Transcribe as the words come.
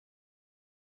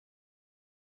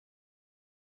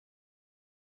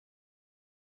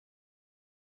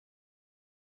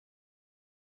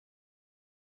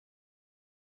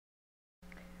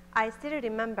I still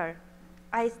remember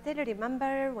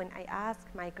when I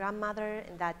asked my grandmother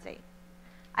in that day.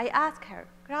 I asked her,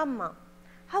 "Grandma,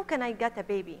 how can I get a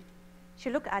baby?" She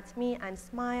looked at me and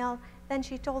smiled. Then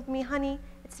she told me, "Honey,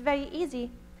 it's very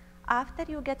easy. After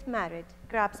you get married,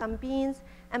 grab some beans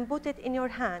and put it in your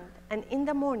hand, and in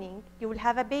the morning, you will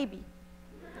have a baby."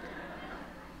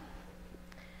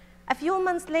 A few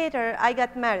months later, I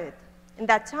got married. In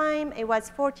that time, I was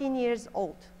 14 years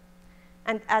old.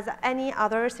 And as any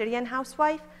other Syrian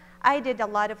housewife, I did a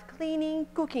lot of cleaning,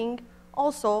 cooking.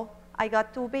 Also, I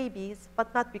got 2 babies,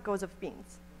 but not because of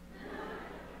beans.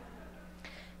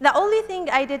 The only thing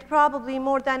I did probably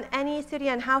more than any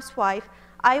Syrian housewife,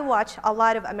 I watched a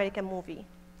lot of American movies.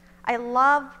 I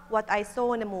love what I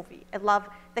saw in a movie. I love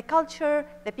the culture,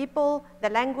 the people, the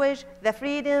language, the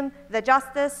freedom, the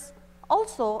justice.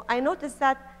 Also, I noticed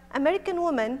that American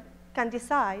women can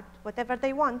decide whatever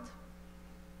they want.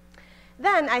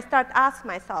 Then I start asking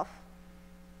myself,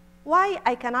 why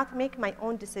I cannot make my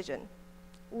own decision?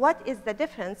 What is the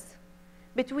difference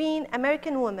between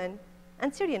American women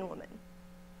and Syrian women?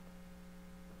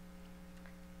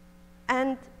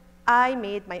 And I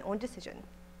made my own decision.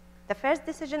 The first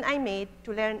decision I made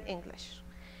to learn English.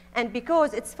 And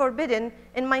because it's forbidden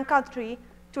in my country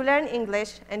to learn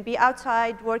English and be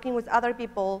outside working with other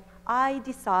people, I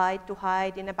decided to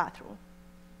hide in a bathroom.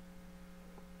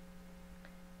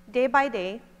 Day by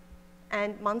day,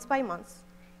 and month by month,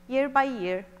 year by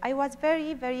year, I was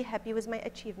very, very happy with my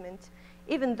achievement,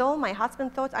 even though my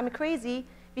husband thought I'm crazy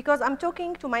because I'm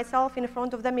talking to myself in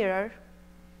front of the mirror.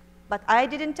 But I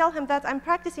didn't tell him that I'm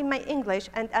practicing my English,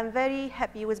 and I'm very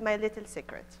happy with my little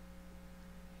secret.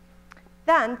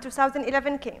 Then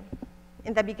 2011 came.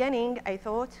 In the beginning, I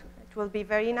thought it will be a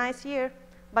very nice year,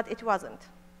 but it wasn't.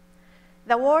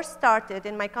 The war started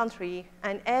in my country,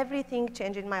 and everything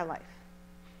changed in my life.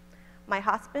 My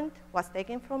husband was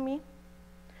taken from me.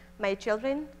 My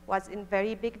children was in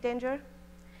very big danger.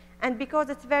 And because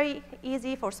it's very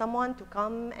easy for someone to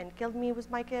come and kill me with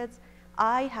my kids,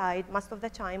 I hide most of the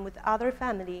time with other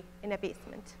family in a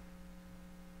basement.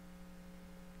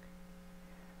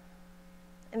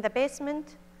 In the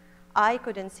basement, I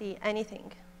couldn't see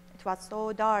anything. It was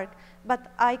so dark,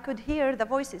 but I could hear the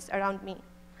voices around me.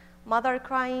 Mother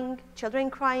crying, children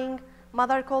crying,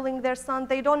 mother calling their son.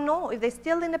 They don't know if they're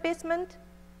still in the basement,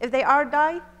 if they are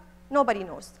die, nobody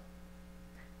knows.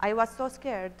 I was so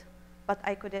scared, but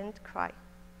I couldn't cry.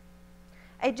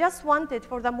 I just wanted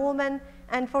for the woman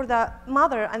and for the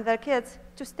mother and their kids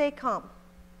to stay calm,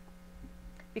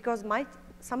 because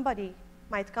somebody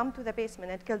might come to the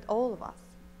basement and kill all of us.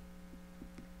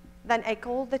 Then I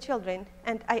called the children,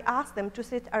 and I asked them to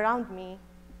sit around me,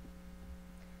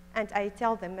 and I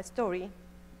tell them a story.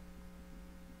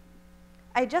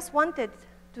 I just wanted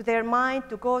to their mind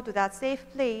to go to that safe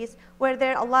place where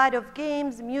there are a lot of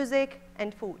games, music,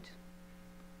 and food.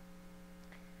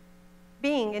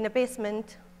 Being in a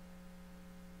basement,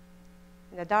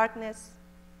 in the darkness,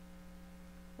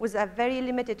 with a very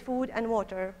limited food and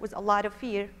water, with a lot of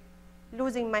fear,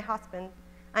 losing my husband,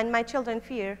 and my children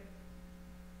fear,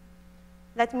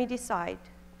 let me decide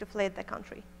to flee the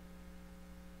country.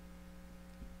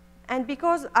 And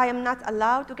because I am not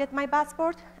allowed to get my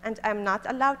passport, and I'm not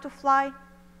allowed to fly,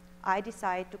 I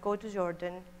decided to go to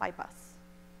Jordan by bus.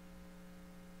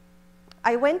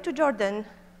 I went to Jordan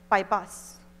by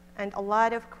bus, and a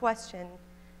lot of questions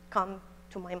come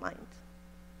to my mind.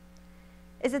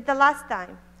 Is it the last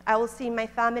time I will see my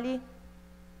family?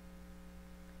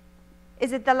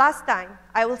 Is it the last time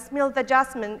I will smell the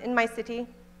jasmine in my city?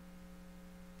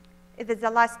 Is it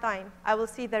the last time I will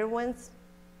see the ruins?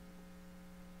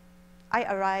 I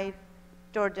arrived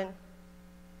Jordan.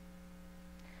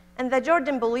 And the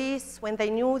Jordan police, when they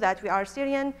knew that we are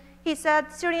Syrian, he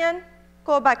said, "Syrian,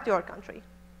 go back to your country,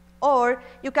 or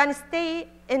you can stay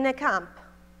in a camp."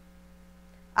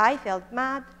 I felt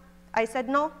mad. I said,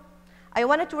 "No, I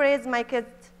wanted to raise my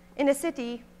kids in a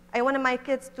city. I wanted my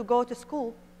kids to go to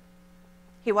school."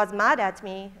 He was mad at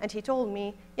me, and he told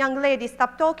me, "Young lady,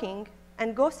 stop talking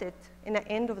and go sit in the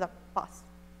end of the bus."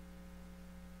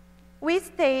 We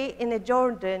stay in the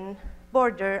Jordan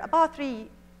border about 3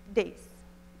 days.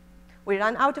 We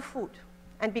ran out of food,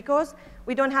 and because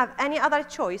we don't have any other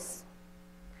choice,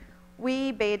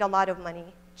 we paid a lot of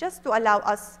money just to allow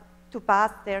us to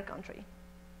pass their country.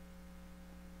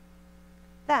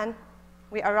 Then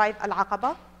we arrived at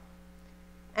Al-Aqaba,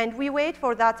 and we wait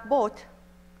for that boat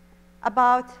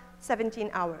about 17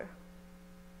 hours.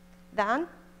 Then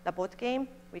the boat came,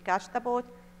 we catch the boat,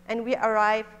 and we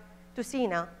arrived to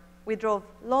Sina. We drove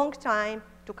long time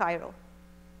to Cairo.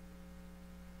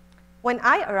 When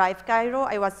I arrived Cairo,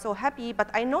 I was so happy, but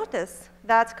I noticed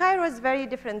that Cairo is very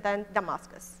different than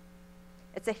Damascus.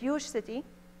 It's a huge city,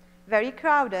 very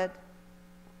crowded,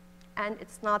 and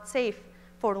it's not safe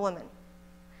for women.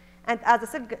 And as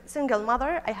a single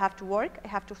mother, I have to work, I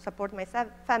have to support my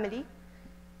family.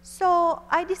 So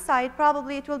I decided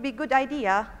probably it will be a good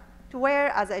idea to wear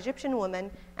as an Egyptian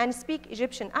woman and speak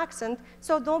Egyptian accent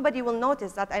so nobody will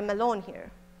notice that I'm alone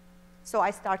here. So I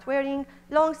start wearing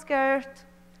long skirt,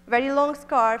 very long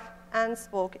scarf, and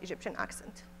spoke Egyptian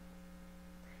accent.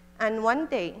 And one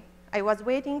day, I was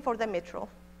waiting for the metro.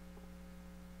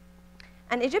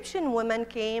 An Egyptian woman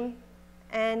came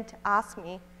and asked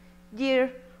me,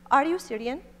 "Dear, are you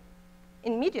Syrian?"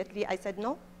 Immediately, I said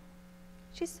no.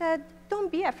 She said,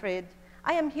 "Don't be afraid.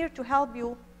 I am here to help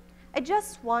you. I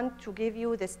just want to give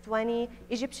you this 20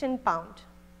 Egyptian pound.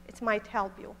 It might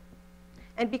help you."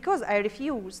 And because I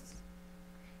refused,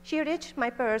 she reached my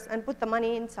purse and put the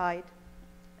money inside,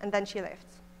 and then she left.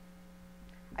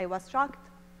 I was shocked.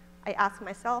 I asked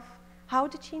myself, how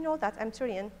did she know that I'm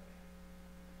Syrian?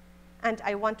 And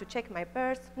I want to check my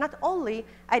purse. Not only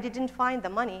I didn't find the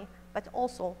money, but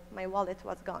also my wallet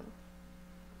was gone.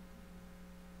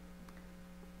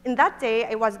 In that day,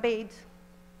 I was paid,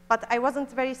 but I wasn't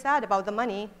very sad about the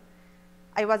money.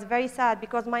 I was very sad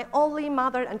because my only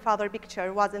mother and father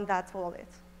picture was in that wallet.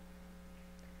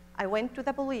 I went to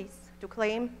the police to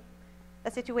claim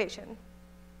the situation.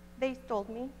 They told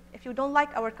me, if you don't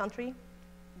like our country,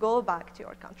 go back to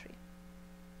your country.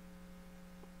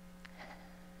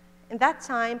 In that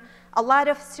time, a lot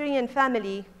of Syrian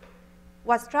family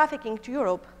was trafficking to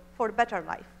Europe for a better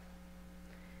life.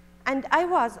 And I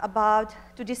was about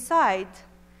to decide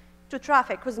to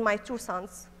traffic with my 2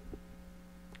 sons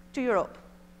to Europe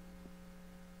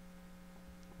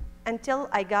until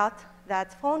I got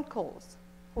that phone calls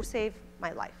who saved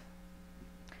my life.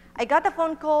 I got a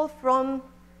phone call from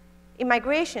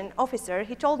immigration officer.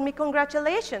 He told me,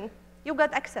 "Congratulations, you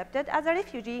got accepted as a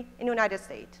refugee in the United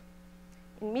States."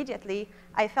 Immediately,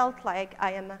 I felt like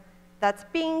I am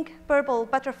that pink, purple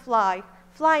butterfly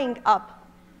flying up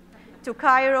to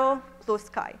Cairo, blue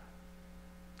sky.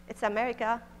 It's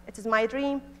America. It is my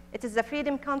dream. It is a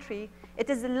freedom country. It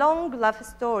is a long love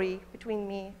story between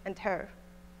me and her.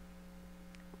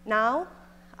 Now,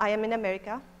 I am in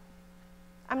America.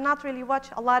 I'm not really watch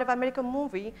a lot of American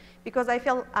movie because I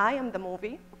feel I am the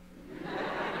movie.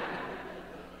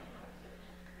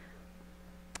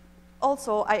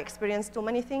 Also, I experienced too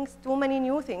many things, too many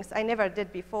new things I never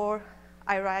did before.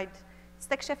 I ride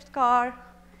stick shift car.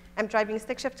 I'm driving a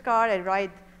stick shift car. I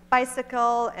ride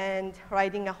bicycle and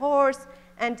riding a horse.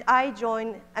 And I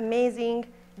join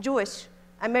amazing Jewish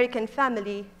American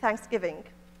family Thanksgiving.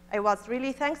 I was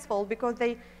really thankful because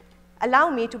they allow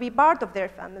me to be part of their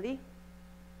family.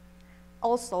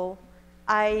 Also,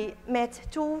 I met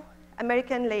 2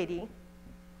 American ladies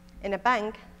in a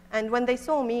bank, and when they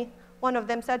saw me, one of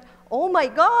them said, "Oh my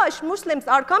gosh, Muslims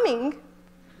are coming."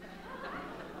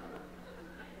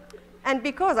 And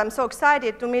because I'm so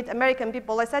excited to meet American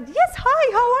people, I said, "Yes,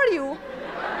 hi, how are you?"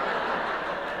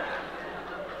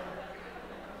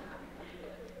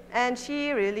 And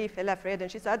she really felt afraid,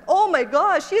 and she said, "Oh my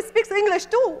gosh, she speaks English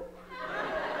too."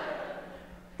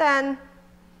 Then,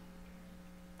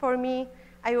 for me,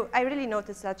 I really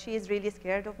noticed that she is really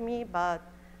scared of me, but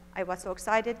I was so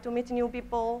excited to meet new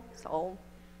people, so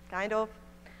kind of.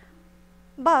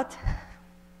 But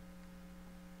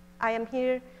I am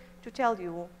here to tell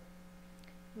you,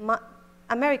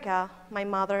 America, my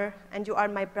mother, and you are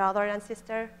my brother and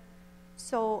sister.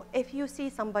 So if you see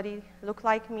somebody look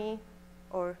like me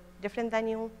or different than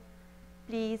you,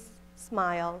 please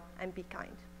smile and be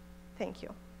kind. Thank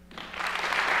you.